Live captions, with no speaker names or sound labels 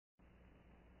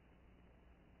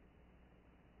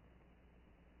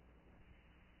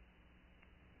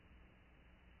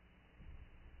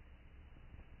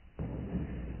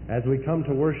As we come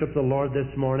to worship the Lord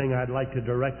this morning, I'd like to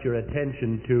direct your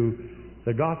attention to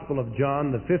the Gospel of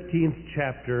John, the 15th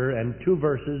chapter, and two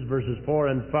verses 4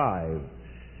 and 5.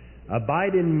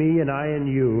 Abide in me, and I in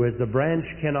you, as the branch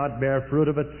cannot bear fruit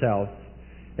of itself,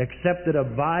 except it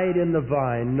abide in the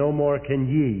vine, no more can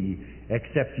ye,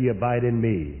 except ye abide in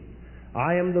me.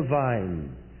 I am the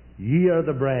vine, ye are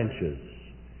the branches.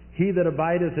 He that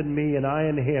abideth in me, and I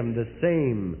in him, the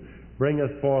same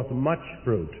bringeth forth much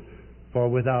fruit, for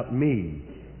without me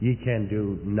ye can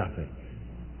do nothing.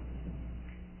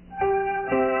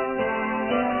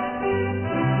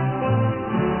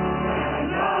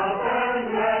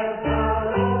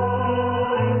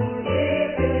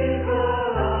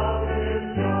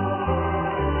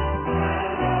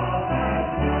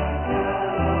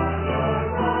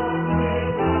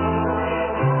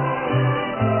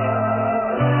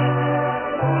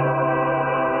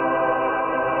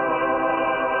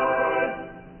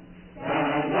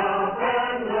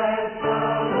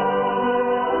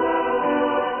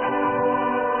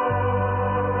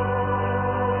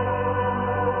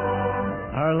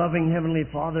 Loving Heavenly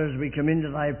Father, as we come into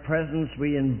Thy presence,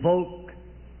 we invoke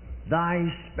Thy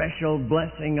special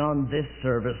blessing on this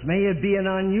service. May it be an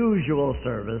unusual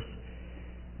service.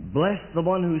 Bless the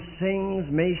one who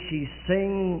sings. May she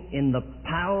sing in the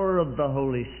power of the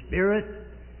Holy Spirit,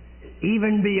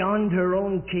 even beyond her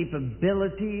own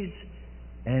capabilities,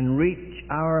 and reach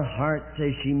our hearts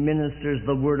as she ministers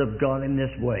the Word of God in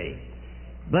this way.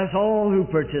 Bless all who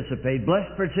participate. Bless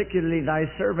particularly Thy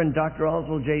servant, Dr.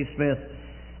 Oswald J. Smith,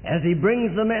 as he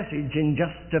brings the message in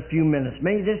just a few minutes.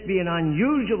 May this be an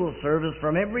unusual service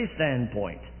from every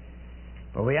standpoint.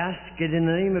 For we ask it in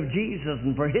the name of Jesus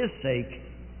and for His sake.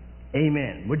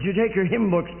 Amen. Would you take your hymn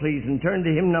books, please, and turn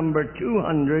to hymn number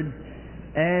 202.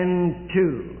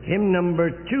 Hymn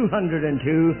number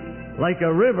 202, Like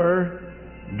a River,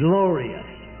 Glorious.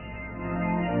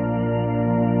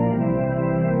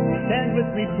 Stand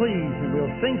with me, please, and we'll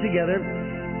sing together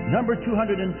number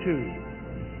 202.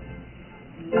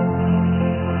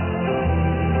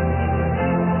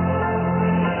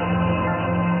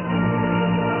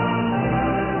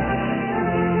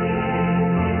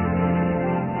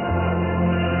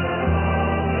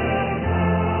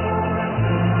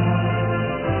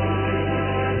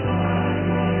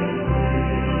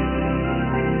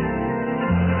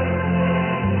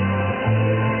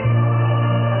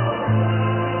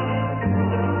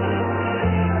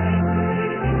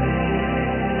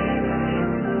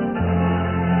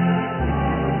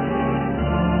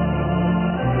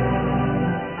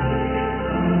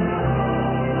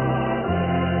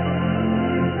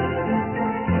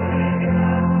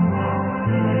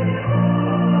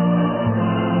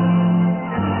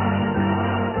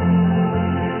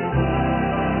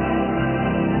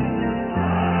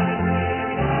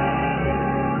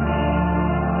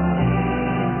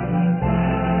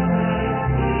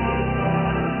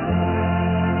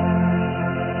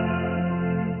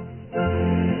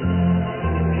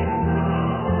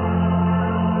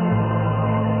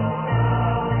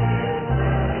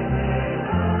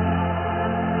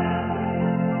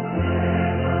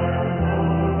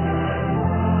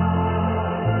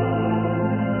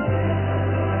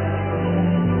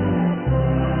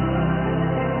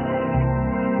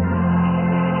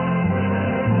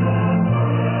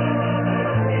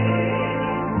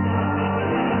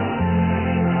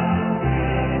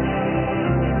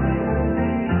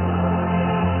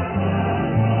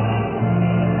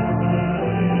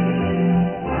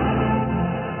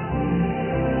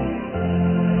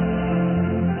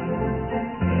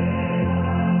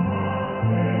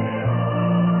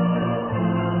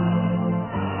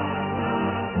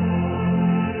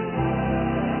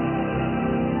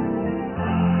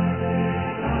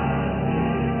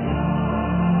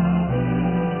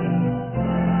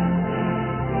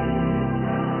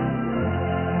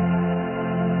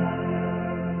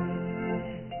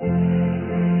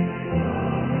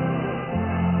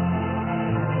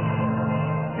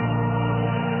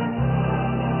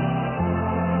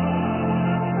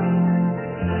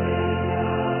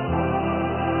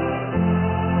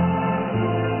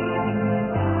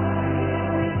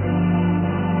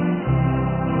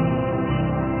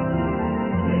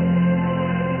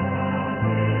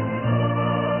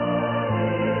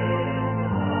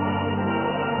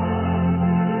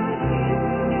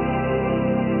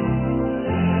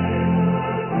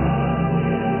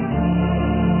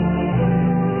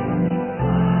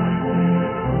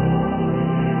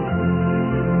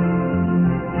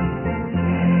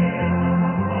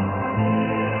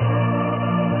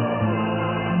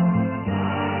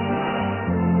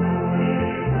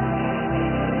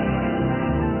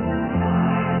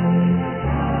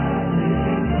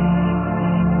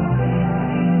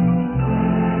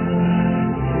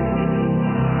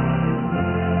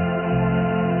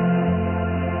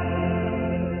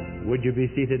 would you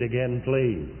be seated again,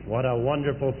 please? What a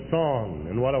wonderful song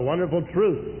and what a wonderful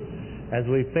truth as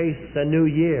we face the new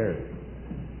year.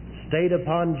 Stayed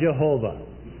upon Jehovah.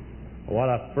 What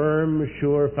a firm,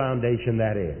 sure foundation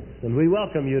that is. And we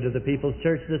welcome you to the People's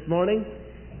Church this morning.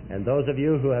 And those of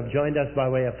you who have joined us by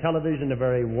way of television, a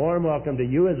very warm welcome to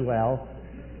you as well.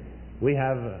 We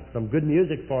have some good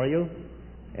music for you.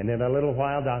 And in a little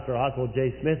while, Dr. Oswald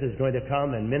J. Smith is going to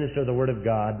come and minister the Word of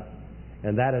God.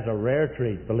 And that is a rare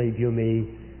treat, believe you me,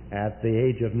 at the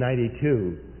age of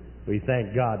 92. We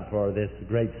thank God for this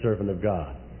great servant of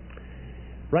God.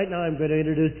 Right now I'm going to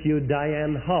introduce to you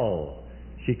Diane Hull.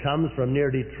 She comes from near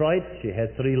Detroit. She has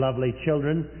 3 lovely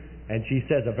children. And she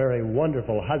says a very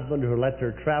wonderful husband who lets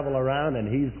her travel around, and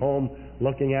he's home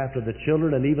looking after the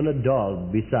children and even a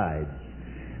dog besides.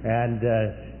 And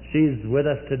she's with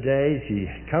us today. She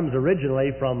comes originally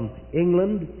from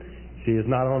England. She is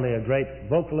not only a great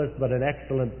vocalist, but an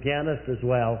excellent pianist as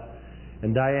well.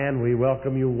 And Diane, we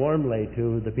welcome you warmly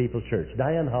to the People's Church.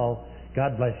 Diane Hull,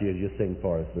 God bless you as you sing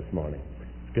for us this morning.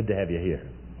 It's good to have you here.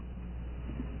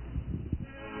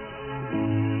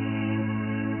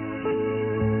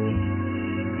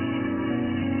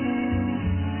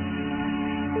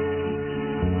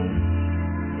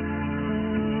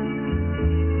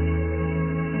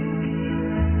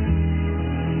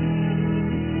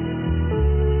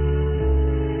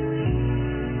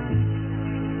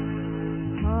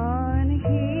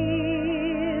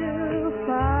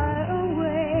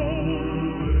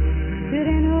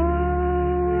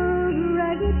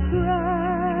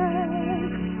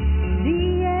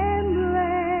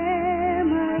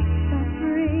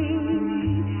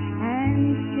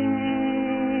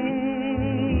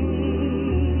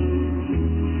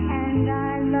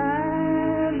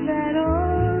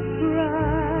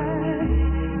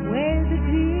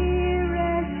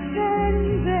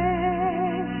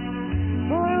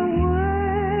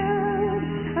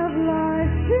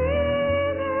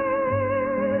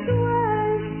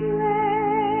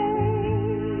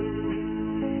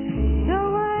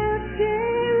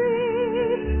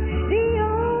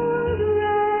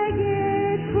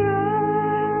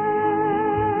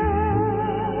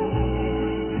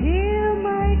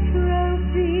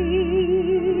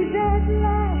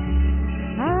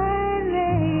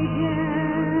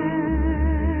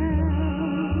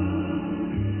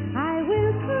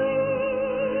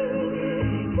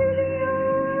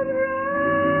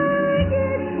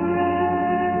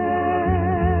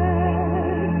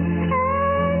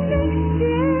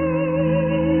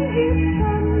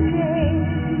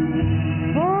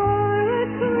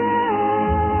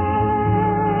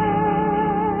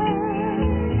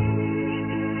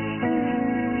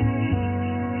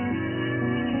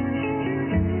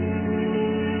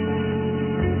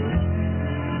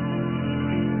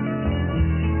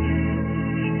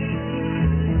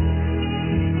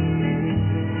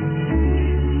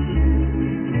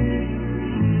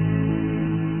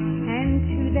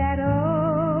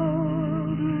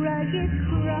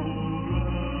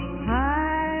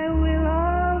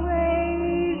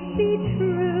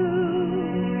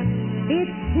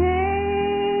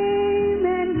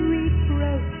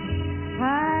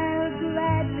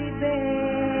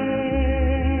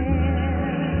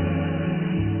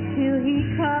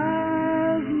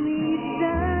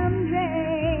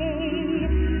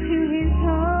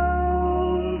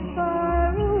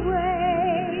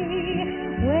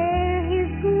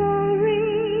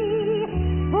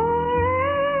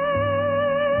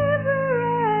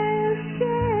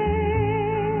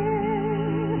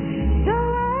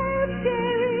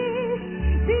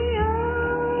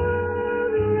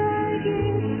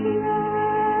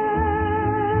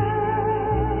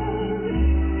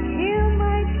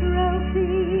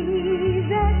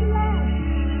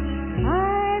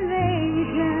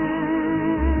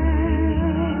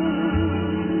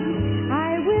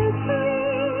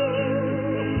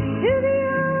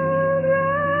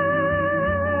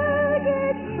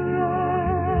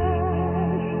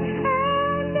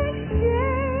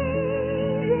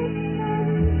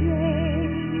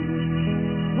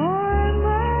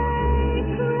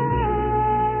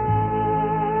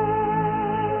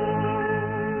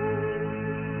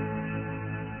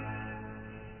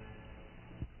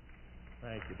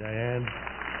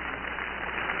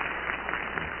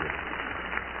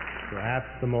 Perhaps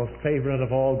the most favorite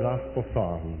of all gospel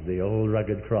songs, the Old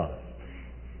Rugged Cross.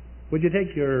 Would you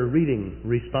take your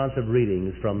responsive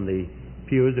readings from the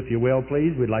pews, if you will,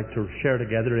 please? We'd like to share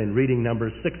together in reading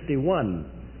number 61,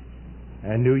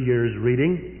 and New Year's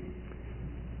reading.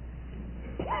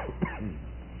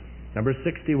 Number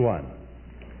 61.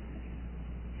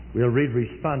 We'll read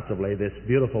responsively this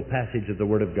beautiful passage of the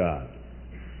Word of God.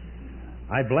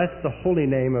 I bless the holy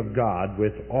name of God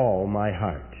with all my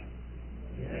heart.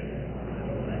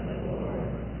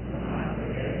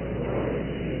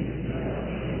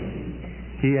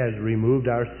 He has removed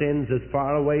our sins as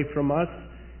far away from us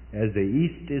as the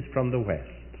east is from the west.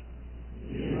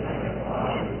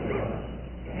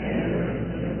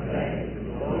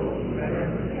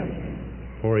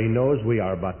 For he knows we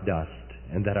are but dust,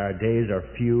 and that our days are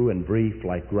few and brief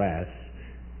like grass,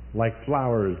 like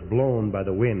flowers blown by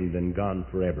the wind and gone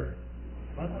forever.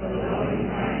 But the loving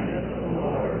kindness of the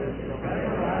Lord is from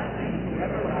everlasting to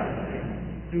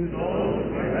everlasting, to those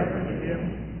who reverence him.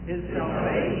 His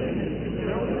salvation is to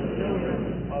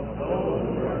children of those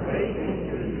who are faithful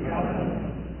to his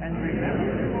covenant and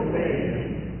remember to obey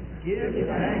him. Give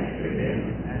thanks to him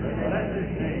and bless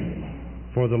his name.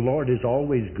 For the Lord is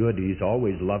always good, he is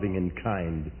always loving and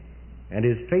kind, and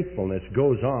his faithfulness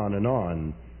goes on and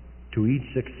on to each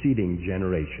succeeding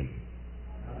generation.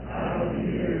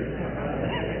 1,000 years have I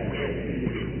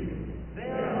they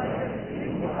are like a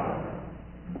single hour.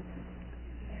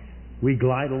 We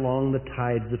glide along the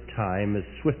tides of time as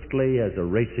swiftly as a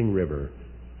racing river,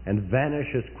 and vanish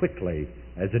as quickly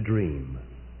as a dream.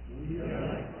 We are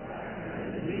like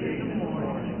crackers in the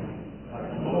morning, but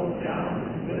smoke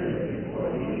down and wither before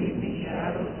the evening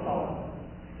shadows fall.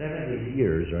 70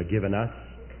 years are given us,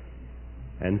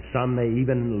 and some may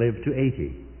even live to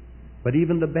 80. But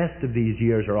even the best of these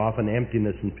years are often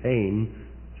emptiness and pain.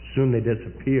 Soon they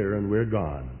disappear and we're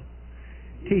gone.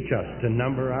 Teach us to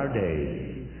number our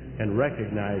days and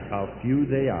recognize how few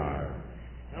they are.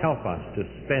 Help us to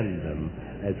spend them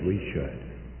as we should.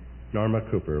 Norma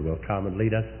Cooper will come and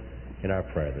lead us in our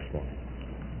prayer this morning.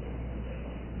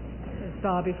 Let's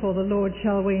bow before the Lord,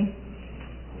 shall we?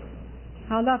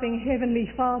 Our loving Heavenly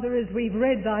Father, as we've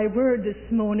read thy word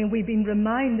this morning, we've been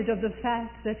reminded of the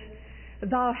fact that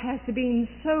thou hast been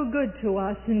so good to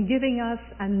us in giving us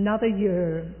another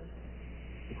year.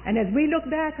 And as we look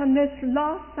back on this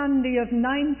last Sunday of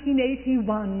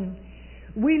 1981,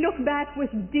 we look back with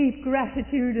deep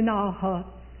gratitude in our hearts.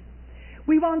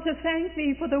 We want to thank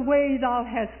thee for the way thou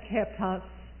hast kept us,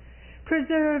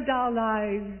 preserved our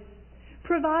lives,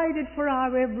 provided for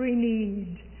our every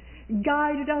need,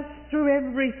 guided us through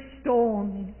every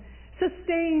storm,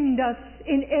 sustained us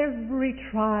in every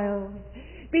trial,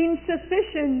 been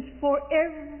sufficient for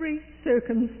every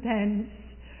circumstance.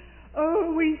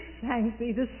 Oh, we thank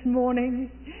thee this morning,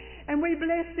 and we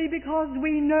bless thee because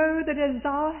we know that as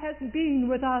thou hast been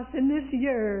with us in this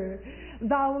year,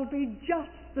 thou wilt be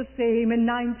just the same in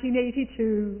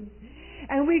 1982.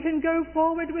 And we can go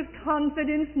forward with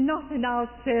confidence, not in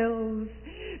ourselves,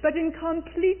 but in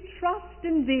complete trust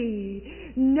in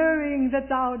thee, knowing that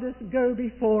thou dost go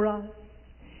before us.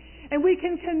 And we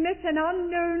can commit an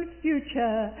unknown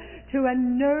future to a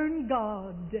known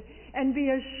God and be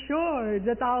assured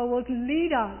that thou wilt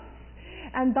lead us,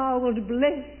 and thou wilt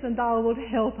bless, and thou wilt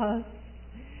help us.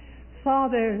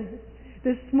 Father,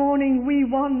 this morning we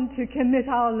want to commit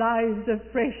our lives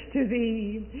afresh to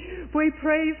thee. We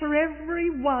pray for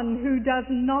everyone who does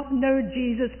not know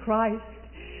Jesus Christ,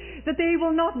 that they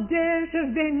will not dare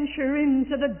to venture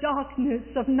into the darkness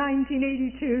of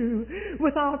 1982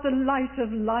 without the light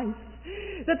of life,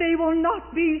 that they will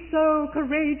not be so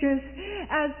courageous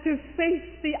as to face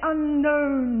the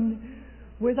unknown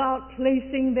without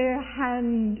placing their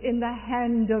hand in the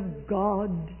hand of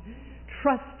God,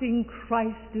 trusting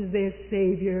Christ as their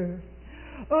Savior.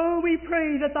 Oh, we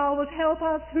pray that thou wilt help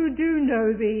us who do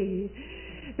know thee,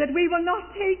 that we will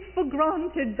not take for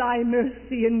granted thy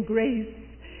mercy and grace,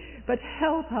 but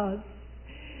help us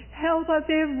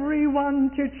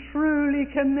everyone to truly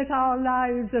commit our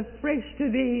lives afresh to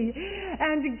thee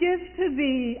and give to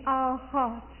thee our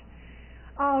heart,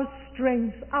 our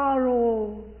strength, our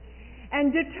all,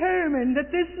 and determine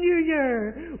that this new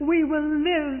year we will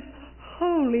live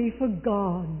wholly for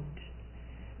God,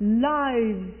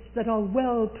 lives that are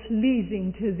well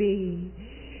pleasing to thee,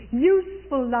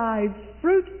 useful lives,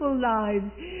 fruitful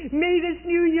lives. May this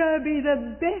new year be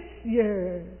the best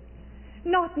year,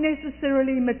 not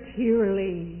necessarily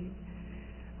materially,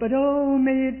 but oh,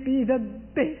 may it be the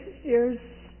best year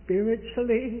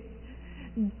spiritually.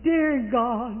 Dear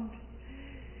God,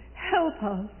 help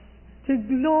us to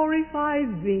glorify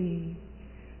thee,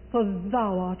 for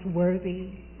thou art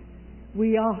worthy.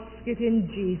 We ask it in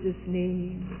Jesus'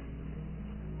 name.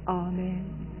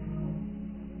 Amen.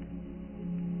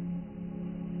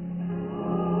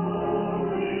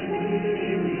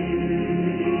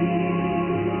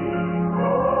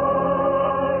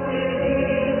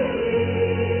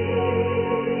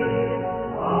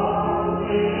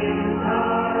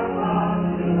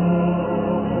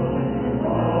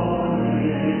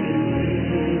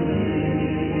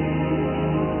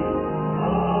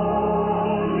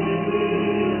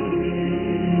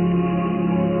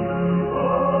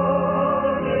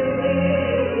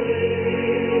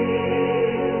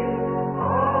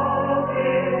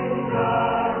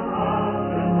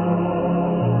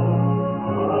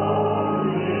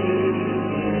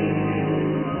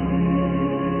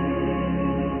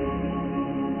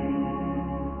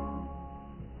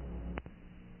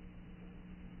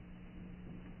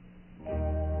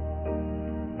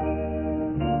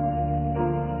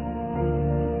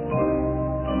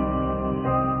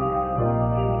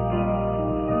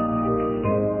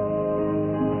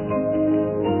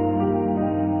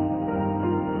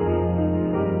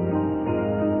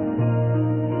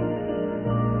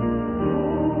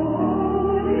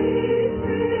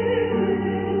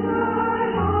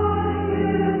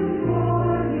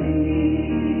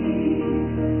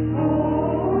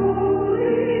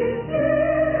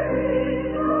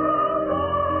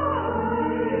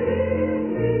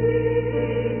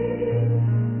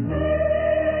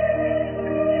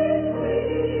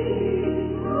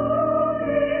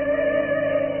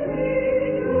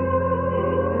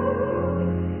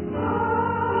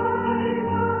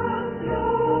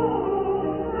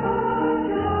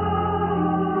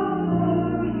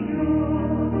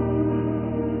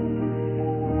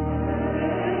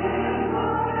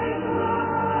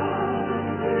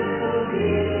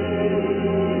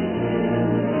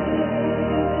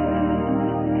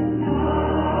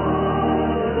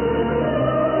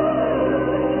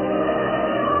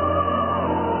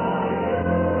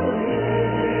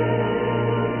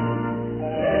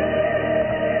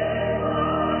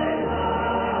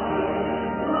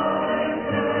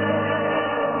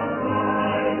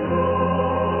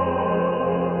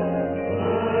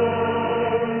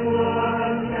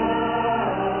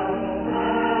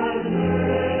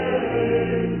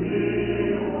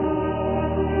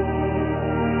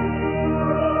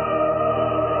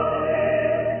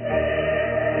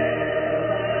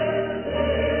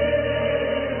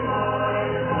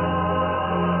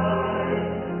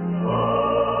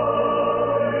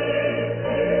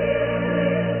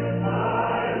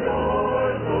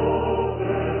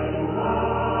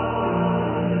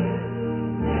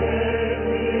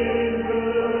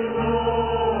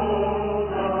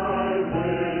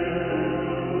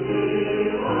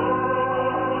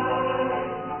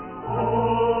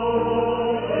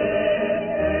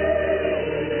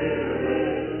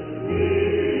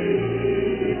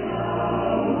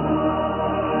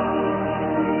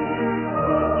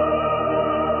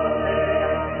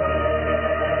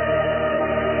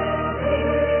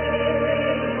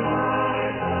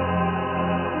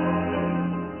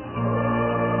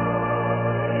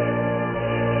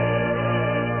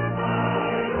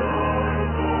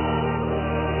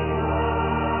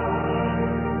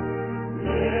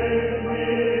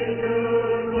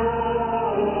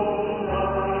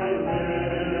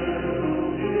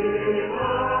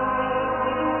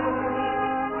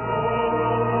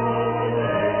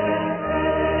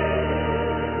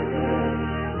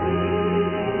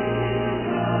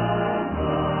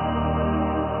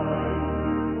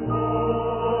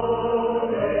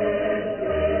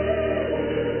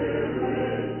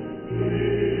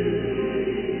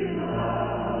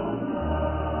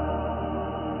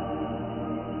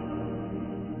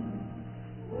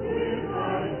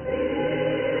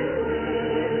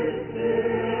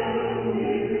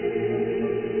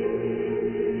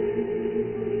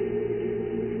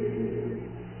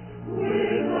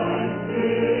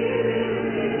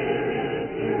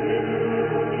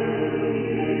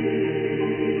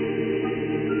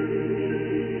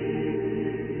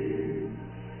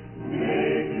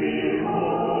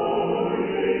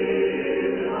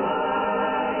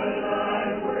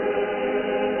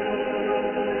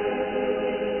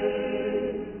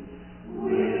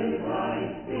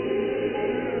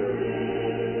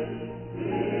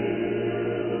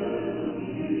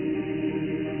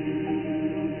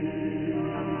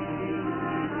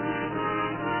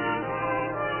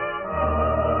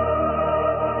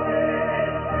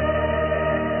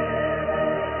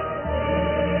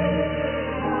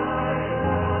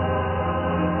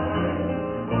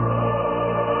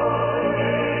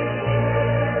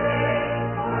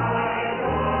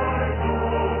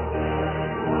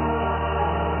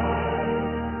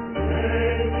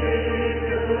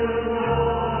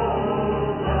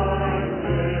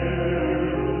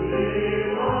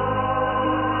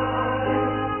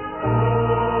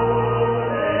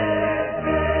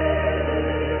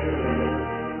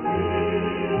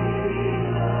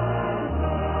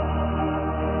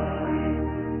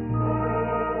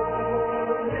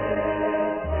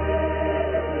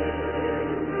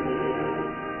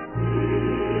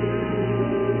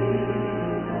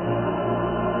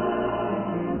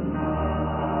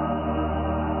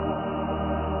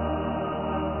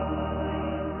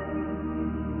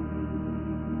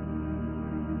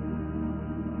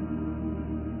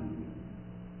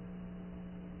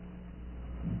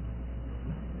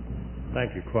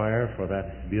 Thank you, choir, for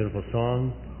that beautiful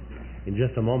song. In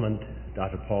just a moment,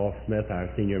 Dr. Paul Smith, our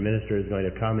senior minister, is going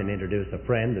to come and introduce a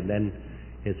friend and then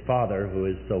his father, who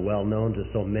is so well known to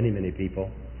so many, many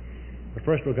people. But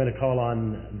first we're going to call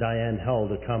on Diane Hull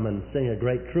to come and sing a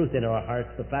great truth in our hearts,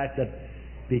 the fact that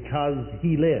because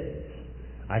He lives,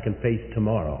 I can face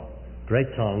tomorrow. Great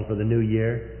song for the new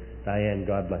year. Diane,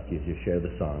 God bless you as you share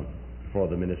the song for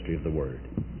the ministry of the Word.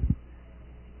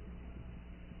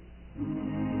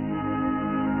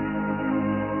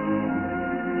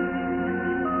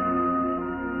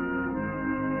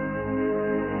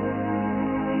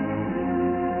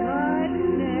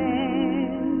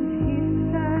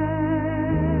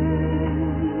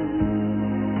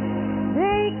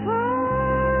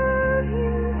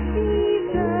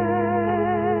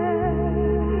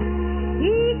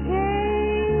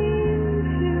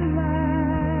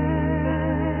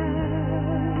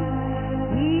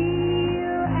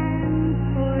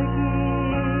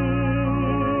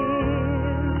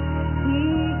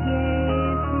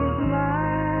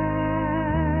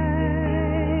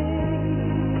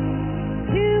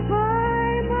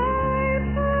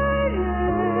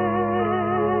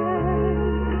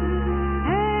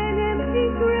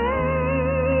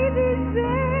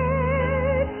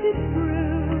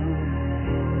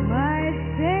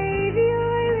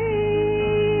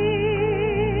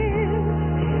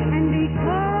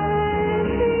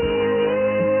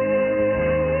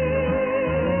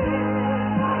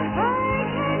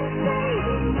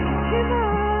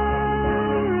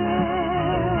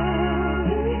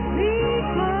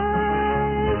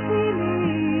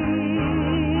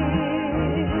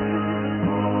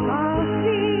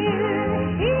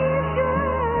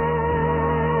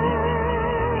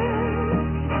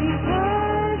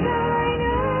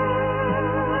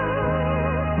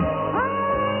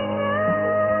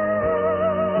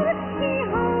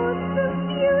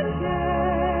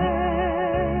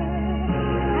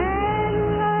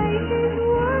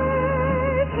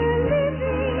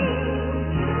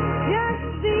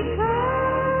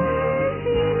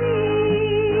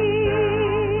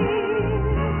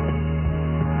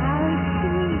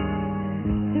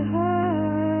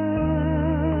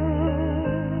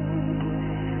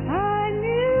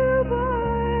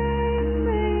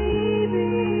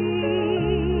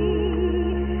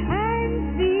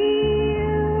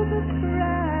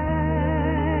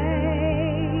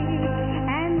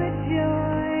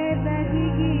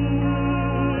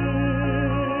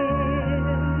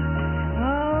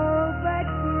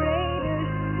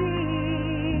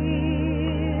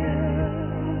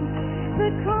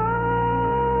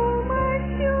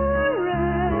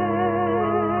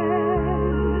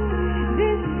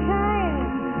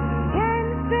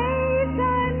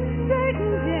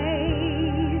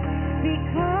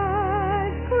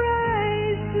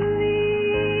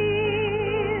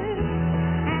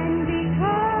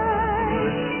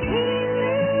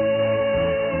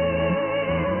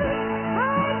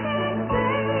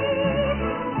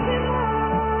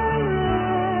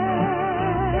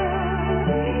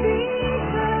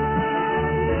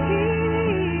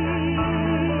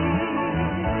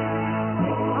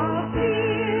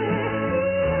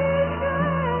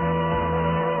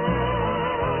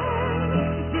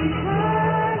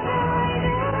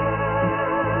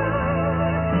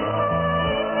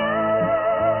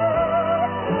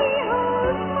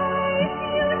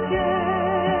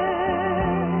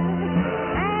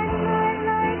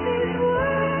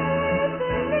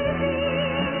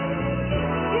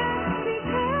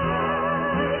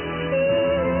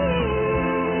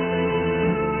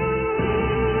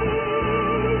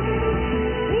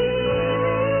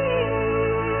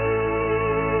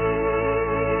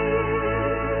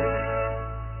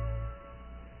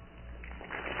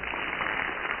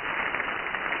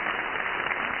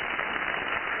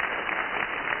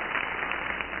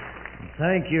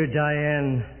 Thank you,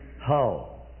 Diane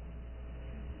Hull.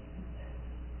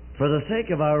 For the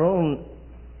sake of our own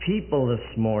people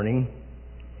this morning,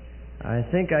 I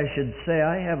think I should say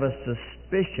I have a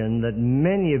suspicion that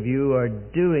many of you are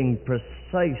doing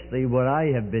precisely what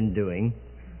I have been doing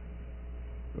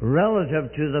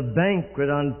relative to the banquet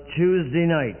on Tuesday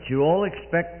night. You all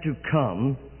expect to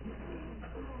come,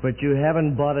 but you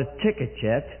haven't bought a ticket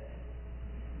yet,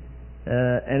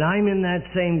 and I'm in that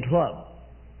same club.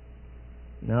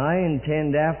 Now, I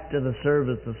intend after the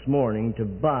service this morning to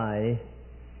buy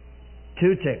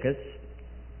 2 tickets,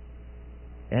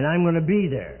 and I'm going to be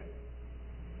there.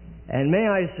 And may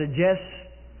I suggest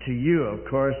to you, of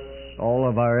course, all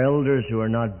of our elders who are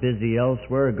not busy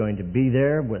elsewhere are going to be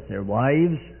there with their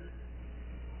wives.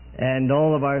 And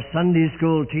all of our Sunday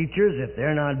school teachers, if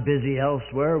they're not busy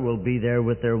elsewhere, will be there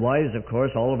with their wives. Of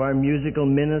course, all of our musical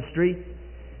ministry,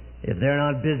 if they're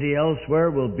not busy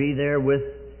elsewhere, will be there with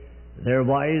their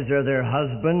wives or their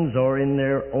husbands or in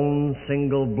their own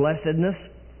single blessedness.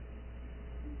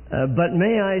 But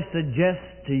may I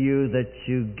suggest to you that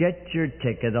you get your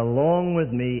ticket along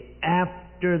with me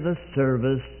after the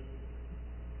service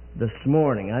this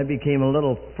morning. I became a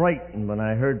little frightened when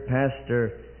I heard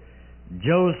Pastor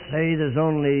Joe say there's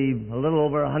only a little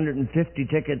over 150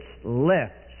 tickets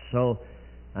left, so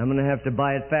I'm going to have to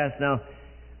buy it fast. Now,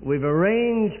 we've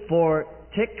arranged for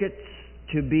tickets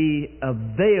to be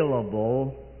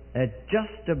available at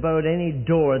just about any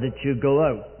door that you go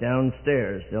out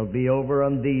downstairs. They'll be over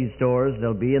on these doors.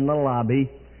 They'll be in the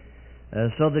lobby,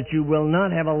 so that you will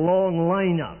not have a long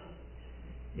lineup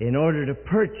in order to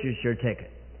purchase your ticket.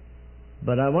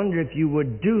 But I wonder if you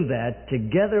would do that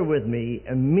together with me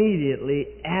immediately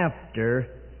after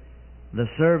the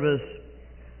service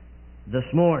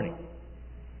this morning.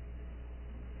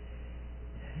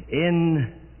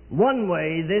 In one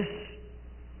way, this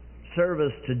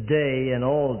service today and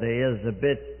all day is a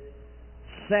bit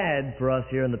sad for us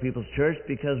here in the People's Church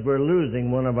because we're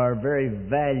losing one of our very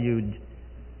valued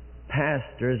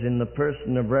pastors in the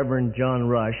person of Reverend John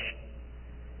Rush.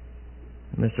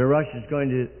 Mr. Rush is going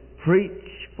to preach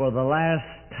for the last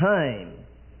time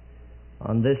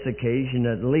on this occasion,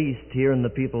 at least here in the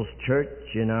People's Church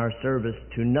in our service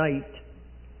tonight.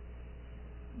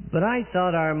 But I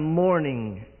thought our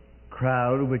morning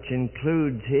crowd, which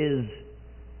includes his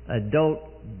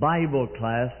adult Bible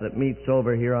class that meets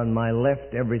over here on my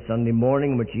left every Sunday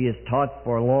morning, which he has taught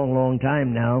for a long, long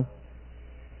time now,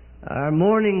 our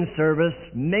morning service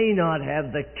may not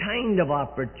have the kind of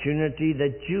opportunity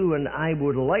that you and I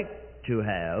would like to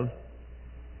have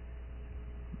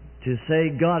to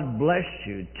say God bless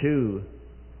you to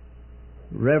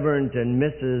Reverend and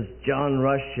Mrs. John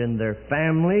Rush and their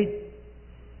family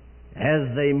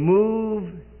as they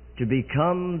move to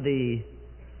become the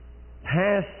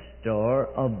pastor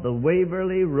of the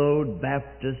Waverly Road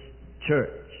Baptist Church.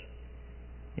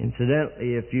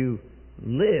 Incidentally, if you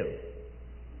live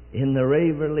in the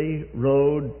Waverly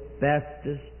Road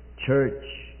Baptist Church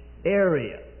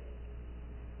area,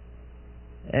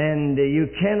 and you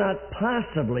cannot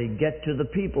possibly get to the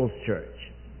People's Church,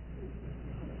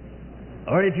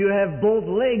 or if you have both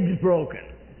legs broken,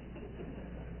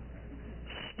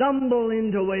 stumble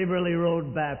into Waverly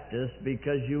Road Baptist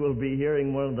because you will be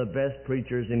hearing one of the best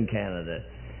preachers in Canada.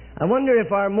 I wonder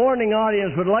if our morning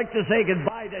audience would like to say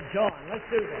goodbye to John. Let's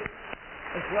do that.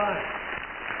 Let's run.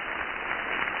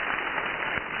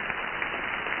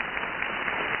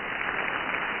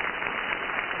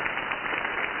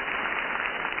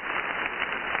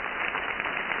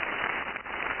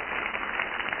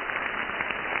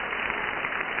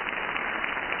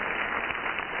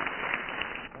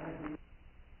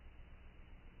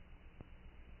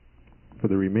 For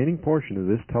the remaining portion of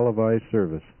this televised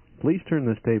service, please turn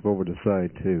this tape over to side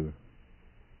 2.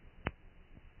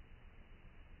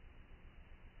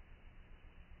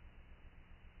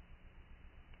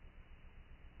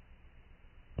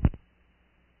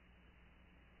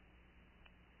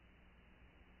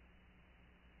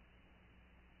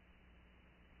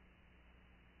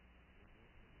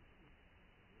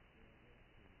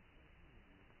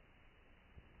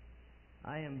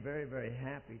 I am very, very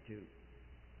happy to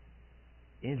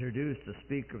introduce the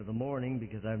speaker of the morning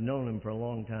because I've known him for a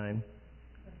long time.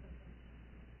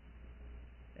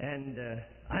 And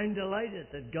I'm delighted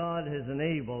that God has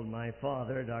enabled my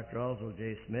father, Dr. Oswald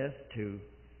J. Smith, to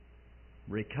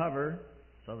recover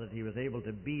so that he was able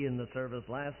to be in the service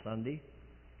last Sunday,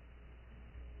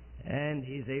 and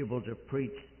he's able to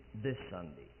preach this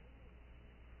Sunday.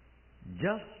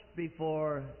 Just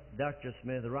before Dr.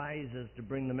 Smith rises to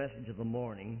bring the message of the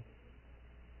morning,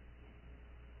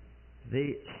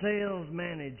 the sales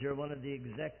manager, one of the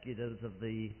executives of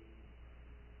the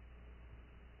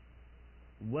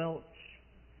Welch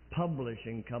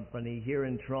Publishing Company here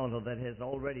in Toronto that has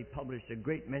already published a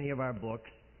great many of our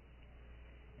books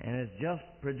and has just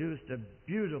produced a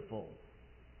beautiful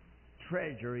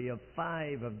treasury of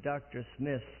 5 of Dr.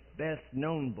 Smith's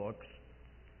best-known books,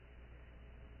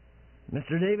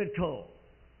 Mr. David Cole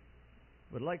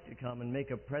would like to come and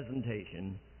make a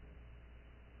presentation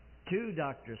to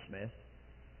Dr. Smith.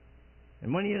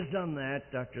 And when he has done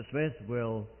that, Dr. Smith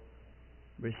will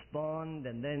respond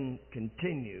and then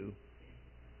continue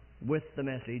with the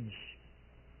message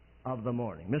of the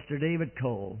morning. Mr. David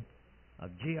Cole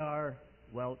of G.R.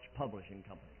 Welch Publishing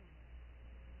Company.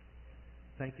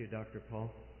 Thank you, Dr.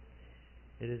 Paul.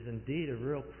 It is indeed a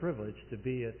real privilege to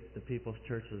be at the People's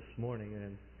Church this morning,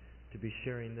 and to be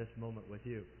sharing this moment with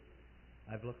you.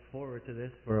 I've looked forward to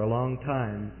this for a long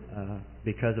time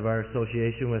because of our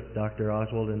association with Dr.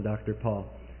 Oswald and Dr. Paul.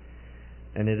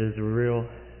 And it is a real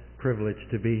privilege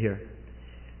to be here.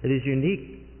 It is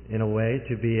unique, in a way,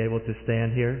 to be able to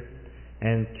stand here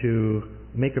and to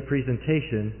make a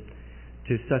presentation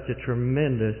to such a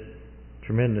tremendous,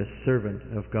 tremendous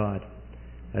servant of God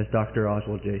as Dr.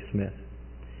 Oswald J. Smith.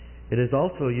 It is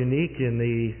also unique in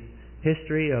the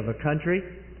history of a country,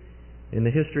 in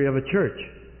the history of a church,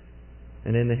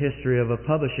 and in the history of a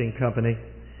publishing company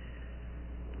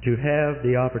to have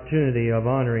the opportunity of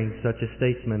honoring such a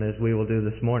statesman as we will do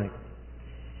this morning.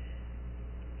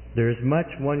 There is much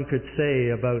one could say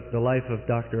about the life of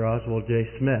Dr. Oswald J.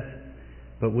 Smith,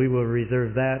 but we will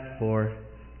reserve that for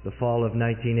the fall of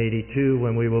 1982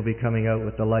 when we will be coming out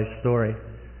with the life story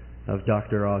of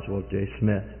Dr. Oswald J.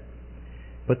 Smith.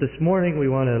 But this morning we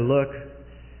want to look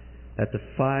at the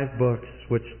 5 books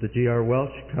which the G.R.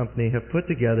 Welch Company have put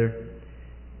together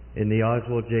in the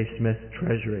Oswald J. Smith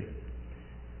Treasury.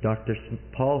 Dr.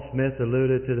 Paul Smith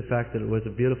alluded to the fact that it was a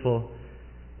beautiful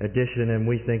edition, and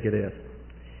we think it is.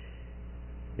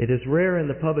 It is rare in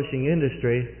the publishing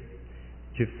industry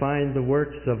to find the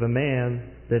works of a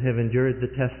man that have endured the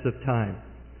test of time.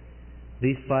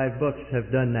 These 5 books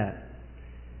have done that.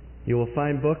 You will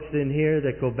find books in here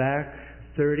that go back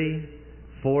 30,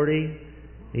 40,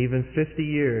 even 50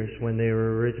 years when they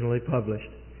were originally published,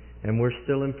 and we're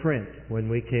still in print when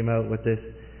we came out with this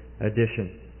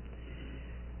edition.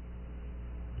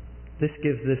 This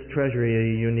gives this treasury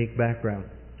a unique background.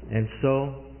 And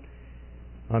so,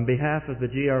 on behalf of the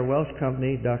G.R. Welch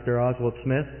Company, Dr. Oswald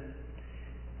Smith,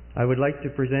 I would like to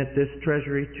present this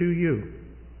treasury to you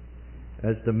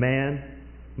as the man,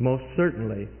 most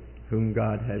certainly, whom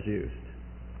God has used.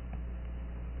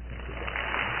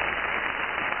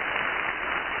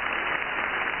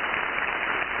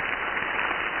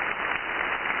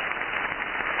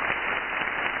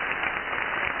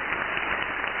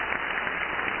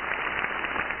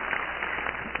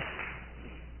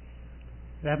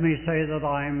 Let me say that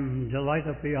I'm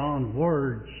delighted beyond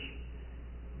words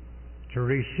to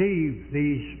receive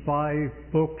these 5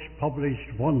 books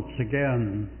published once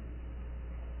again,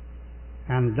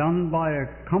 and done by a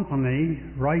company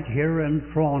right here in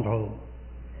Toronto.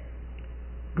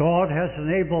 God has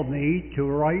enabled me to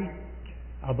write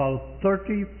about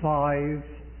 35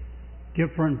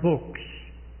 different books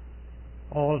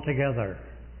altogether.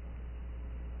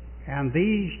 And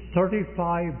these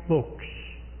 35 books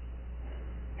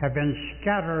have been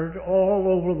scattered all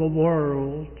over the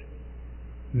world,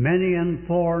 many in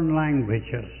foreign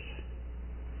languages,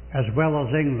 as well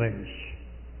as English.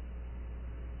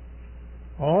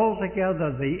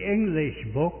 Altogether, the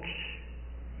English books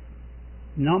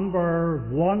number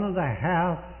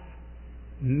 1.5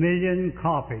 million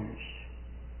copies,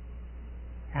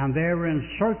 and they're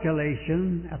in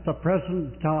circulation at the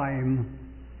present time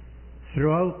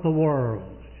throughout the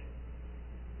world.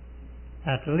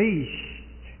 At least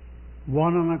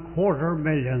 1.25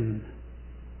 million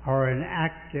are in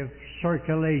active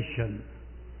circulation.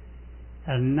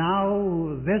 And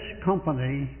now this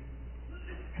company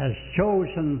has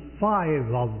chosen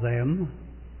 5 of them,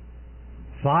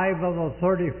 5 of the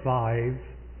 35,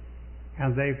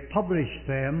 and they've published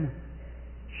them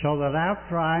so that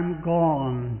after I'm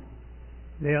gone,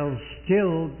 they'll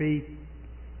still be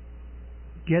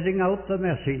getting out the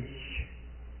message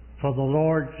for the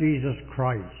Lord Jesus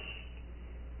Christ.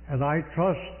 And I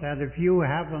trust that if you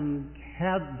haven't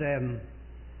had them,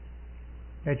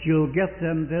 that you'll get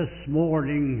them this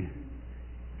morning,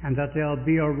 and that they'll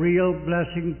be a real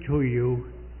blessing to you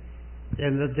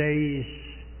in the days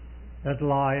that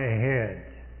lie ahead.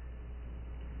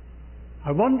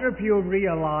 I wonder if you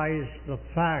realize the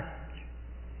fact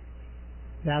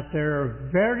that there are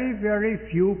very, very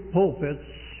few pulpits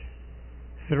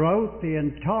throughout the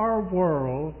entire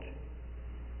world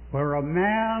where a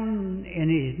man in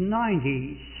his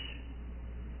 90s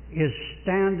is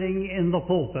standing in the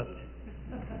pulpit.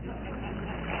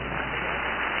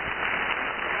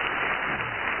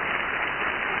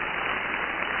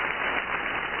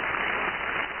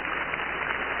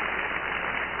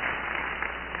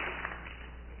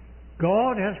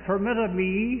 God has permitted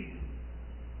me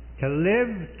to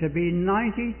live to be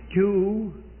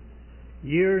 92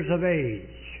 years of age,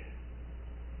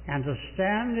 and to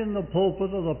stand in the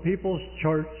pulpit of the People's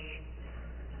Church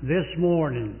this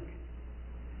morning.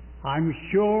 I'm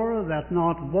sure that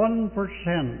not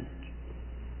 1%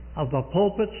 of the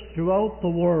pulpits throughout the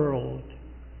world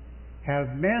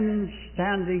have men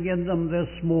standing in them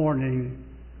this morning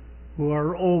who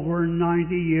are over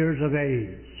 90 years of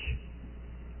age.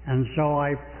 And so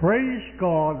I praise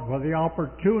God for the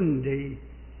opportunity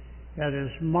that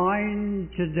is mine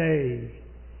today.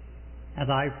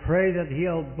 And I pray that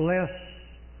He'll bless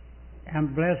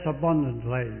and bless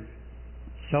abundantly.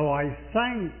 So I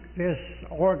thank this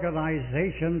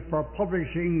organization for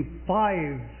publishing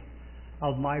 5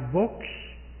 of my books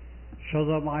so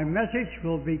that my message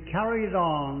will be carried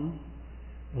on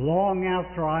long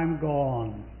after I'm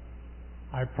gone.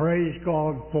 I praise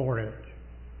God for it.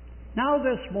 Now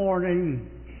this morning,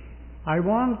 I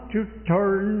want to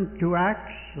turn to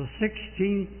Acts, the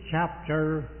 16th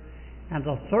chapter and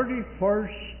the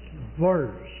 31st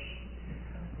verse,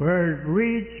 where it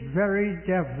reads very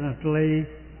definitely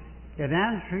in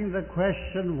answering the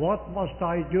question, what must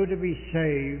I do to be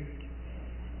saved?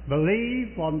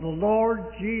 Believe on the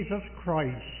Lord Jesus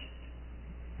Christ,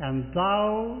 and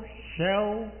thou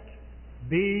shalt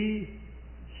be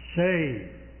saved.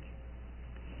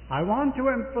 I want to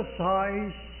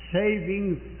emphasize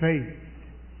saving faith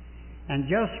and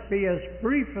just be as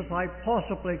brief as I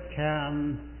possibly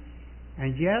can,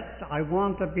 and yet I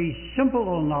want to be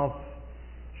simple enough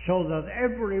so that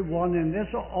everyone in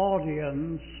this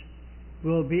audience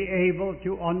will be able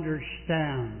to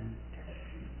understand.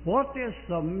 What is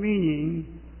the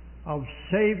meaning of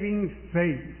saving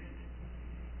faith?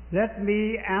 Let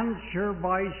me answer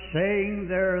by saying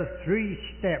there are 3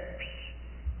 steps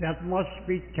that must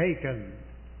be taken.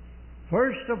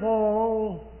 First of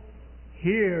all,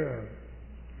 hear.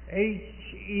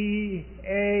 H-E-A-R,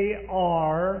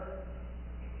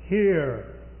 hear.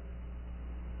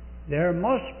 There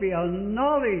must be a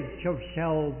knowledge of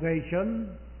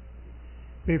salvation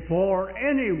before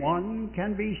anyone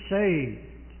can be saved.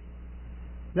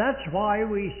 That's why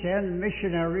we send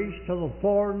missionaries to the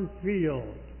foreign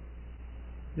field.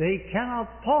 They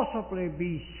cannot possibly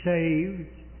be saved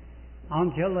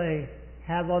until they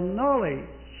have a knowledge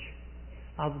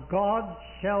of God's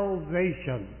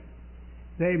salvation.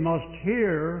 They must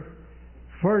hear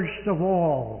first of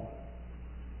all.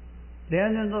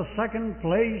 Then in the second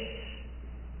place,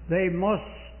 they must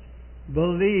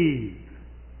believe.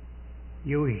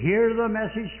 You hear the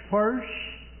message first,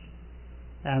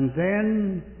 and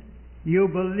then you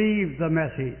believe the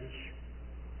message.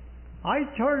 I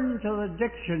turned to the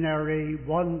dictionary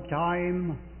one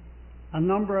time, a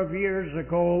number of years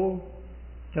ago,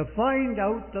 to find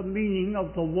out the meaning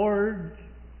of the word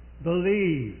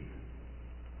believe.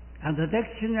 And the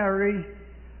dictionary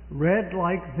read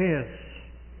like this: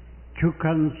 to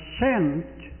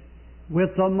consent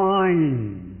with the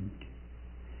mind.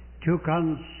 To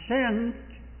consent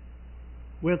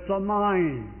with the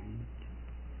mind.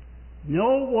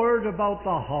 No word about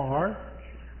the heart.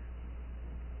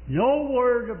 No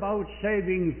word about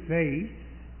saving faith.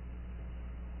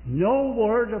 No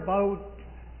word about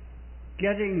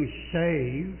getting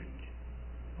saved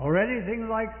or anything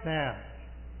like that.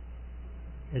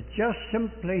 It just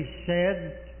simply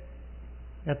said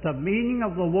that the meaning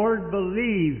of the word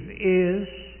believe is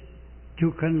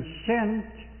to consent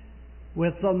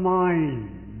with the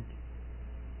mind.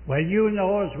 Well, you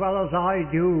know as well as I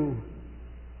do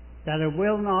that it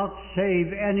will not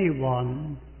save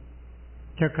anyone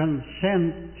to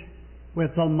consent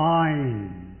with the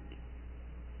mind.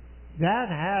 That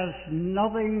has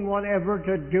nothing whatever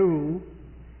to do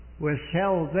with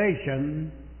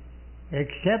salvation,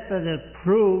 except that it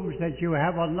proves that you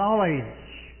have a knowledge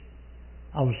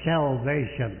of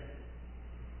salvation.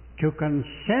 To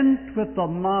consent with the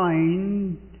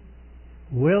mind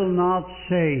will not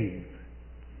save.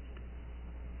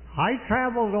 I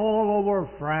traveled all over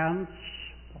France,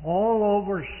 all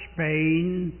over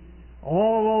Spain,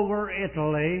 all over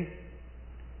Italy,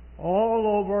 all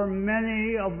over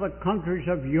many of the countries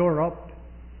of Europe.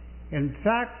 In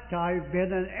fact, I've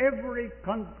been in every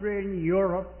country in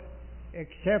Europe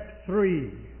except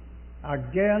 3,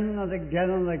 again and again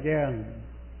and again.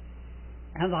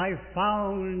 And I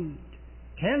found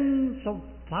tens of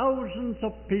thousands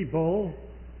of people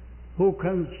who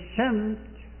consent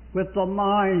with the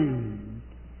mind.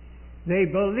 They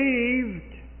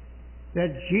believed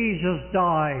that Jesus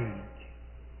died.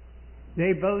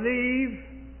 They believed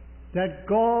that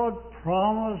God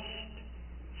promised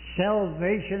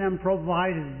salvation and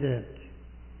provided it.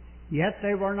 Yet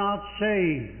they were not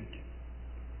saved.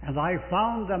 And I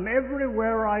found them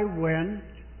everywhere I went,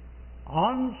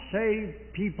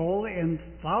 unsaved people in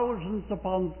thousands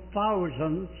upon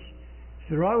thousands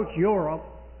throughout Europe,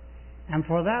 and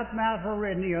for that matter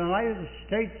in the United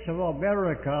States of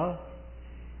America,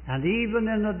 and even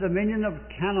in the Dominion of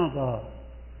Canada,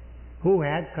 who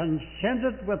had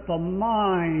consented with the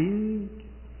mind,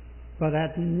 but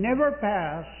had never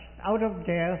passed out of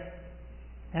death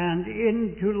and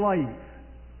into life.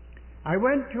 I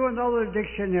went to another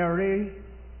dictionary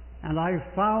and I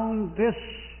found this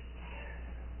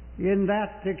in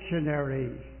that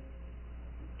dictionary: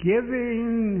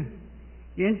 giving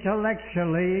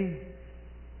intellectually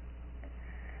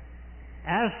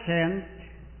assent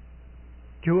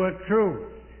to a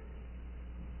truth.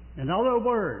 In other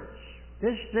words,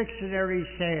 this dictionary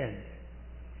said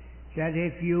that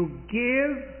if you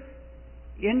give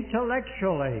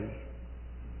intellectually,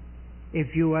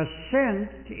 if you assent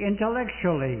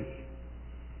intellectually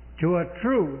to a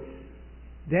truth,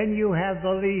 then you have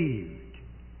believed.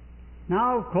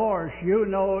 Now, of course, you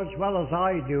know as well as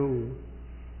I do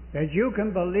that you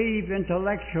can believe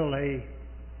intellectually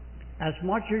as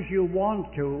much as you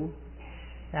want to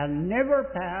and never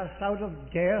pass out of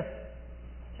death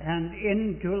and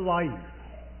into life.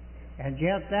 And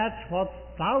yet that's what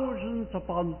thousands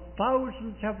upon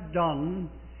thousands have done,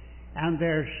 and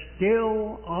they're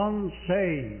still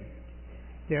unsaved.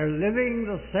 They're living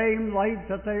the same life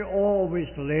that they always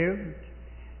lived.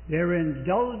 They're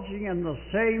indulging in the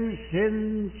same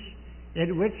sins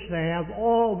in which they have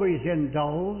always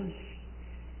indulged,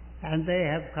 and they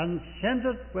have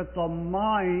consented with the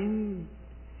mind,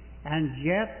 and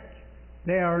yet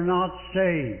they are not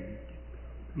saved.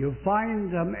 You find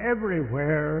them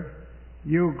everywhere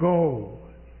you go.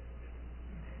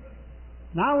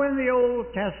 Now, in the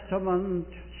Old Testament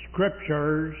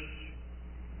scriptures,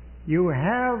 you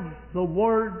have the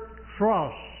word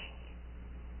trust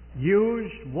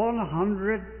used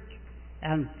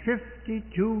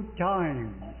 152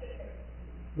 times.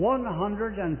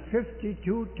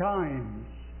 152 times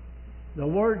the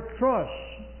word trust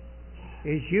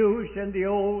is used in the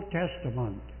Old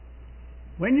Testament.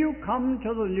 When you come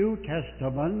to the New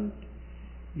Testament,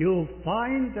 you'll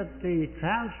find that the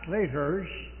translators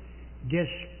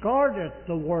discarded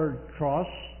the word trust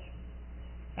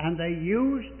and they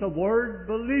used the word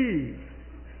believe.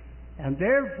 And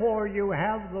therefore you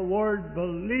have the word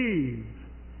believe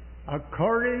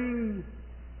occurring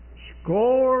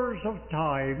scores of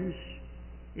times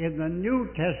in the New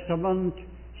Testament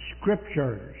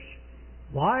scriptures.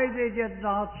 Why they did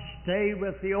not stay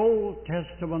with the Old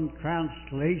Testament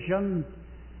translation,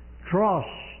 trust,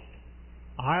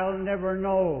 I'll never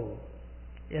know.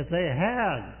 If they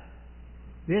had,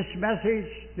 this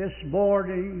message this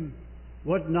morning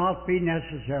would not be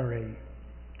necessary.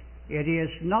 It is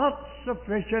not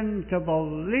sufficient to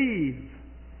believe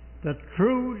the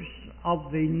truths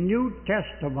of the New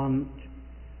Testament,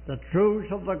 the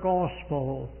truths of the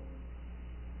gospel.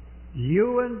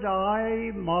 You and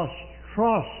I must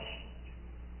trust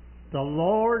the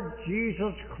Lord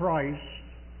Jesus Christ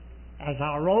as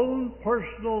our own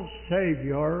personal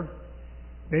Savior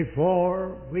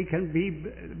before we can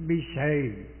be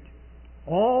saved.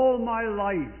 All my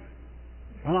life,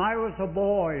 when I was a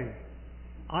boy,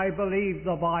 I believed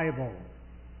the Bible.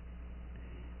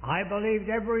 I believed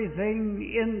everything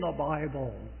in the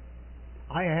Bible.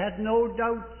 I had no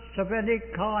doubts of any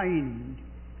kind.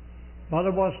 But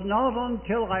it was not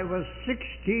until I was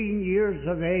 16 years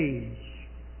of age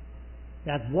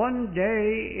that one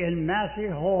day in Massey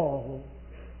Hall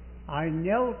I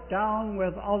knelt down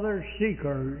with other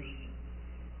seekers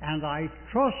and I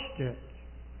trusted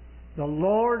the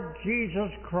Lord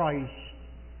Jesus Christ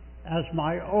as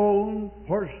my own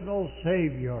personal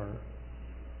Savior.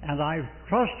 And I've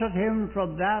trusted Him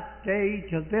from that day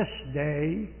to this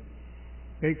day,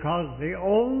 because the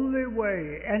only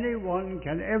way anyone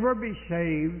can ever be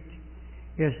saved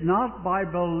is not by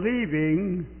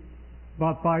believing,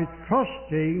 but by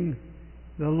trusting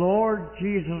the Lord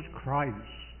Jesus Christ.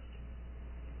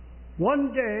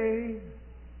 One day,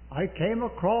 I came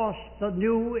across the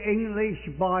New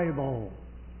English Bible,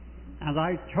 and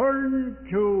I turned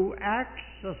to Acts,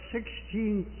 the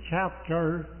 16th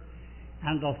chapter,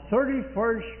 and the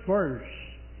 31st verse,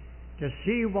 to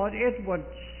see what it would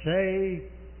say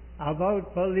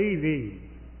about believing.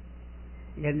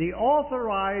 In the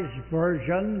Authorized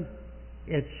Version,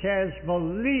 it says,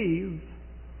 "Believe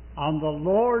on the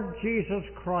Lord Jesus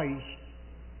Christ,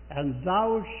 and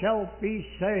thou shalt be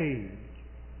saved."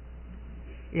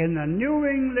 In the New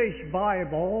English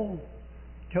Bible,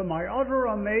 to my utter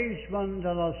amazement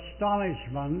and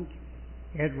astonishment,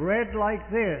 it read like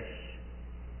this: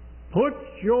 "Put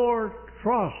your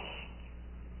trust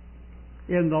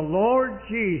in the Lord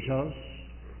Jesus,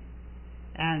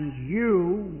 and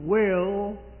you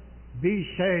will be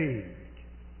saved."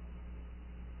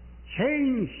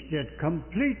 Changed it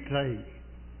completely.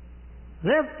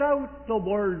 Left out the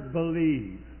word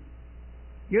believe.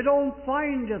 You don't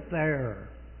find it there,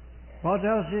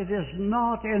 because it is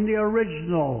not in the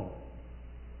original.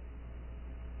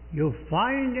 You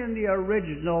find in the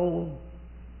original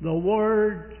the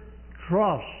word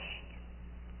trust,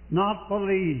 not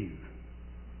believe.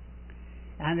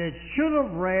 And it should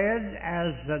have read,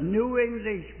 as the New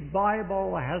English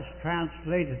Bible has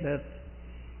translated it,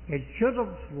 it should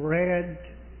have read,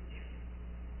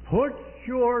 put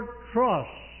your trust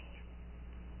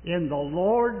in the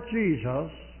Lord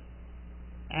Jesus,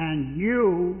 and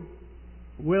you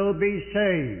will be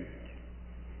saved.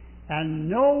 And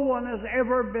no one has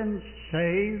ever been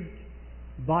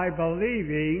saved by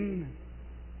believing.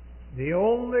 The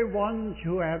only ones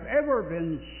who have ever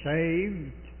been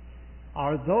saved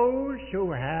are those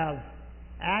who have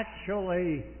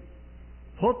actually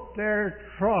put their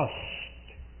trust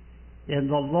in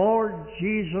the Lord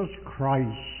Jesus Christ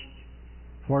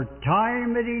for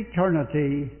time and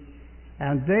eternity,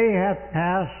 and they have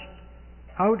passed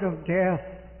out of death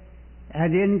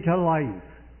and into life.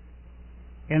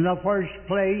 In the first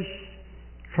place,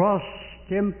 trust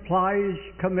implies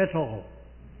committal,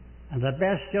 and the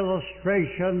best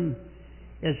illustration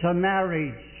is a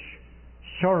marriage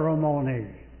ceremony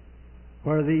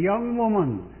where the young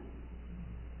woman,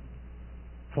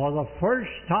 for the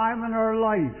first time in her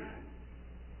life,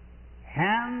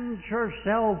 hands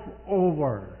herself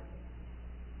over,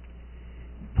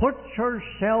 puts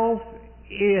herself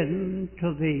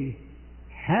into the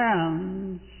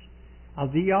hands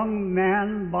of the young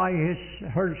man by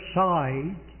her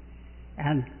side,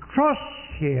 and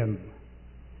trusts him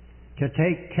to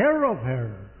take care of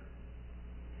her,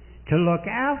 to look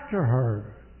after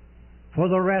her for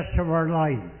the rest of her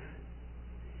life.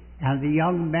 And the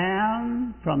young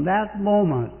man, from that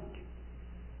moment,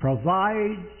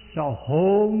 provides a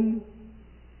home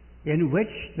in which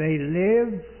they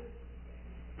live,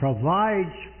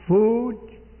 provides food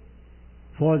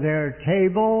for their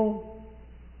table,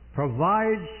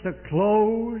 provides the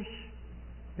clothes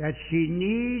that she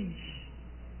needs,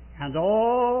 and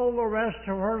all the rest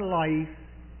of her life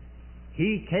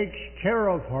he takes care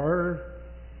of her,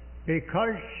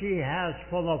 because she has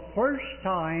for the first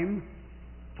time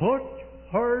put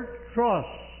her trust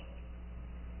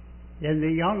in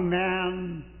the young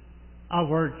man of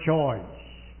her choice.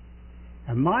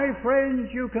 And my friends,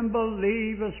 you can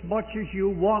believe as much as you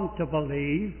want to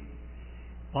believe,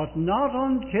 but not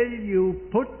until you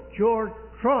put your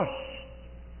trust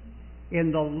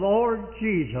in the Lord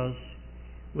Jesus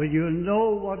will you know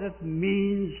what it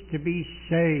means to be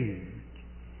saved.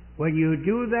 When you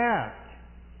do that,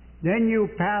 then you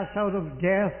pass out of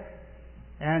death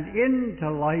and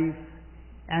into life,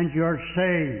 and you're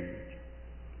saved.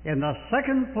 In the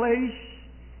second place,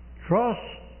 trust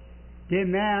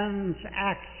demands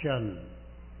action.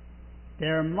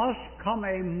 There must come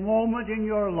a moment in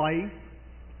your life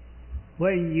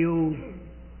when you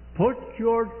put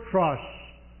your trust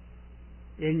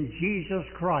in Jesus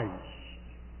Christ.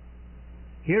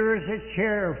 Here is a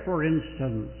chair, for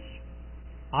instance.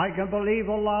 I can believe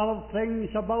a lot of things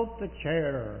about the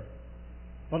chair,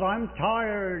 but I'm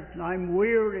tired and I'm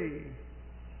weary,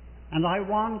 and I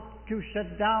want to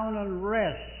sit down and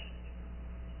rest.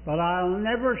 But I'll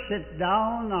never sit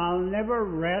down, I'll never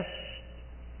rest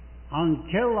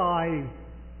until I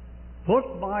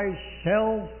put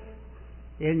myself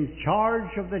in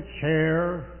charge of the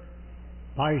chair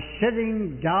by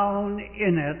sitting down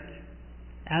in it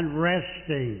and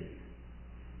resting.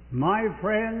 My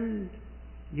friend,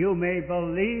 you may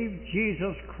believe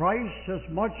Jesus Christ as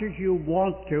much as you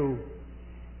want to,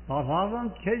 but not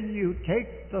until you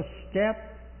take the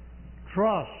step,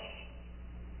 trust,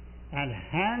 and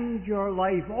hand your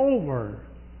life over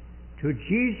to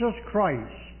Jesus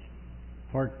Christ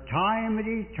for time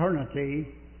and eternity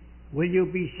will you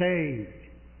be saved.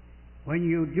 When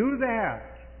you do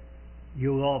that,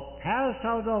 you will pass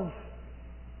out of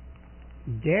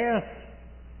death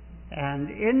and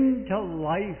into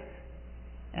life,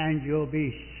 and you'll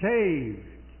be saved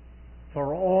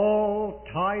for all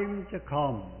time to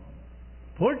come.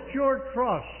 Put your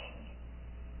trust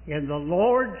in the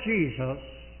Lord Jesus,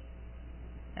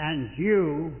 and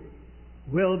you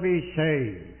will be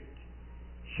saved.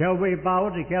 Shall we bow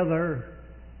together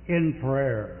in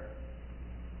prayer?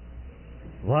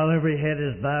 While every head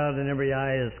is bowed and every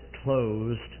eye is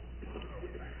closed,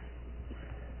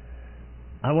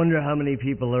 I wonder how many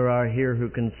people there are here who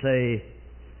can say,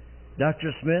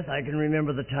 Dr. Smith, I can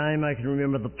remember the time, I can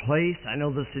remember the place, I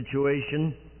know the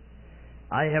situation.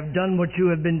 I have done what you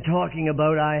have been talking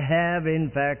about. I have,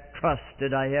 in fact,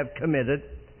 trusted. I have committed.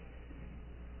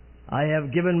 I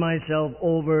have given myself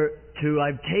over to,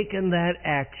 I've taken that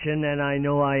action, and I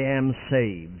know I am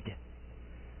saved.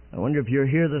 I wonder if you're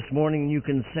here this morning and you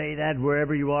can say that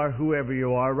wherever you are, whoever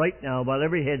you are, right now, while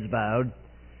every head's bowed.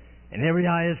 and every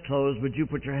eye is closed, would you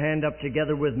put your hand up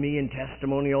together with me in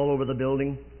testimony all over the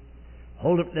building?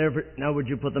 Hold up there. Now would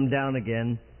you put them down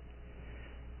again?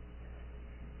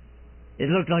 It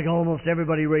looked like almost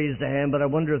everybody raised a hand, but I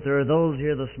wonder if there are those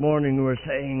here this morning who are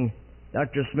saying,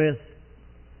 Dr. Smith,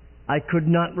 I could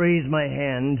not raise my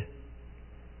hand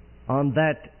on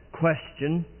that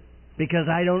question because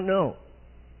I don't know.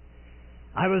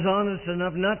 I was honest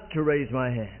enough not to raise my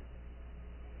hand.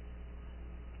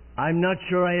 I'm not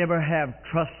sure I ever have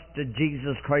trusted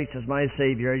Jesus Christ as my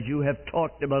Savior, as you have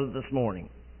talked about it this morning.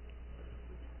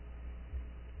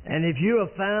 And if you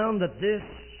have found that this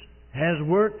has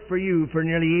worked for you for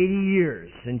nearly 80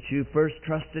 years since you first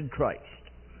trusted Christ,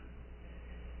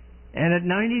 and at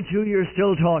 92 you're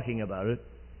still talking about it,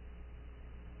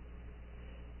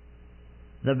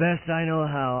 the best I know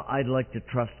how, I'd like to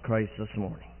trust Christ this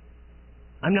morning.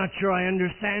 I'm not sure I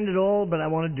understand it all, but I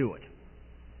want to do it.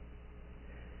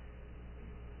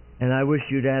 And I wish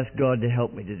you'd ask God to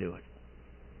help me to do it.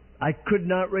 I could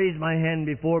not raise my hand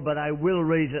before, but I will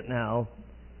raise it now,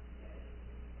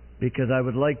 because I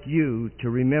would like you to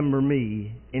remember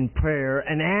me in prayer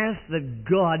and ask that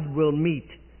God will meet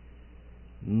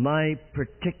my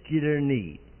particular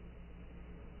need.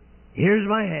 Here's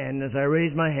my hand. As I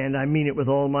raise my hand, I mean it with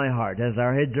all my heart. As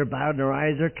our heads are bowed and our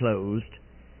eyes are closed,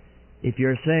 if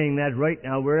you're saying that right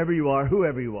now, wherever you are,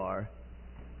 whoever you are,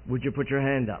 would you put your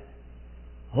hand up?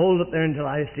 Hold it there until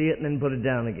I see it, and then put it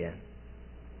down again.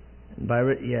 And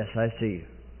yes, I see you.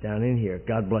 Down in here.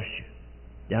 God bless you.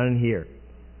 Down in here.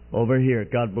 Over here.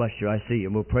 God bless you. I see you.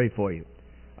 We'll pray for you.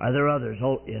 Are there others?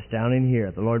 Oh, yes, down in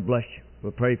here. The Lord bless you.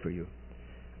 We'll pray for you.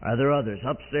 Are there others?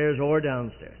 Upstairs or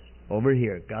downstairs? Over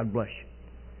here. God bless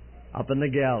you. Up in the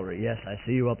gallery. Yes, I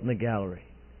see you up in the gallery.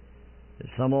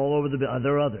 There's some all over the building. Are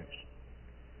there others?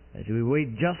 As we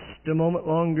wait just a moment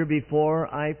longer before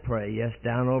I pray. Yes,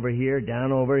 down over here.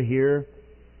 Down over here.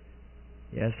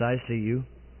 Yes, I see you.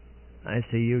 I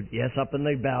see you. Yes, up in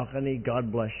the balcony.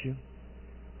 God bless you.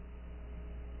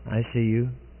 I see you.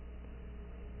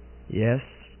 Yes,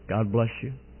 God bless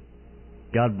you.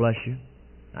 God bless you.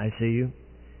 I see you.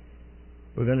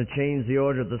 We're going to change the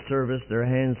order of the service. There are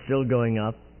hands still going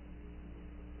up.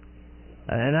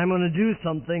 And I'm going to do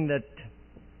something that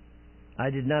I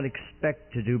did not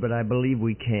expect to do, but I believe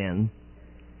we can.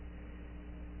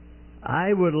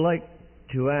 I would like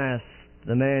to ask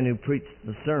the man who preached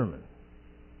the sermon,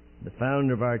 the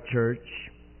founder of our church,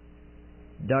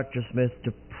 Dr. Smith,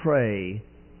 to pray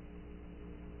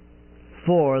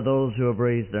for those who have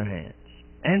raised their hands,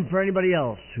 and for anybody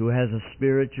else who has a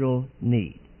spiritual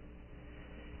need.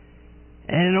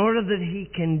 And in order that he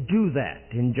can do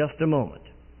that in just a moment,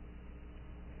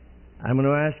 I'm going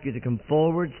to ask you to come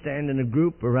forward, stand in a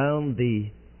group around the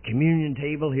communion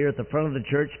table here at the front of the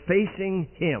church, facing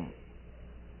him.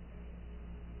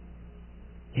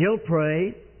 He'll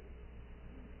pray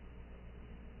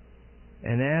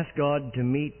and ask God to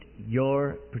meet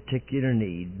your particular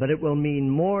need, but it will mean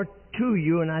more to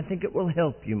you, and I think it will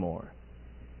help you more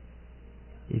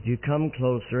if you come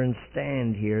closer and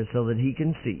stand here so that he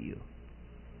can see you,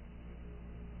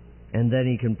 and then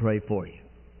he can pray for you.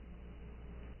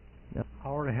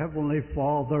 Our Heavenly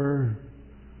Father,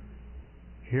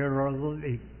 here are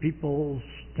the people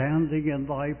standing in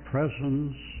Thy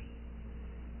presence,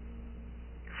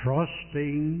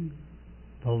 trusting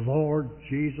the Lord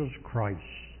Jesus Christ.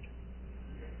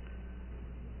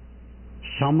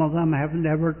 Some of them have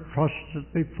never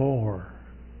trusted before.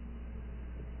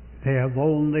 They have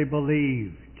only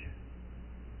believed.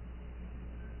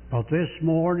 But this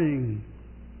morning,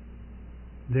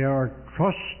 they are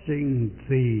trusting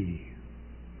Thee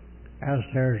as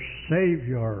their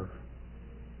Savior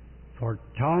for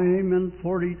time and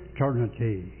for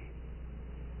eternity.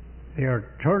 They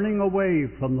are turning away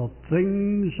from the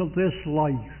things of this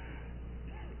life,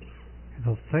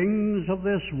 the things of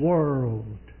this world.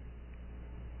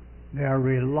 They are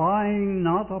relying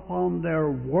not upon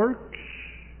their works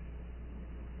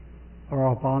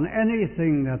or upon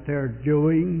anything that they're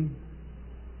doing,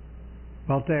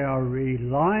 but they are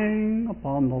relying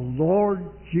upon the Lord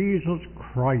Jesus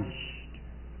Christ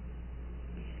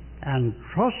and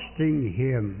trusting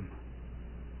Him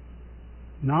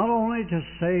not only to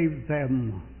save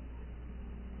them,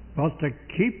 but to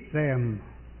keep them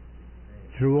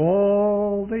through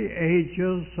all the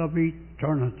ages of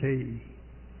eternity.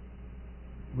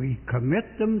 We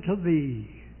commit them to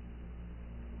Thee.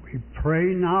 We pray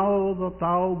now that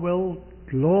Thou wilt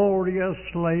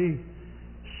gloriously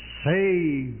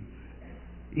save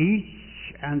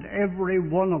each and every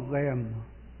one of them.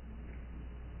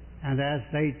 And as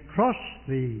they trust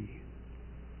Thee,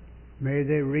 may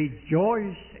they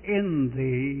rejoice in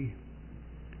Thee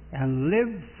and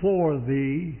live for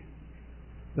Thee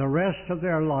the rest of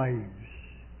their lives.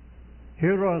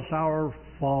 Hear us, our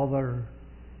Father,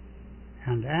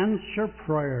 and answer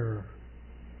prayer,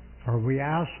 for we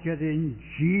ask it in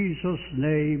Jesus'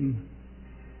 name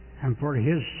and for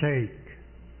His sake.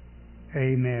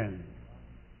 Amen.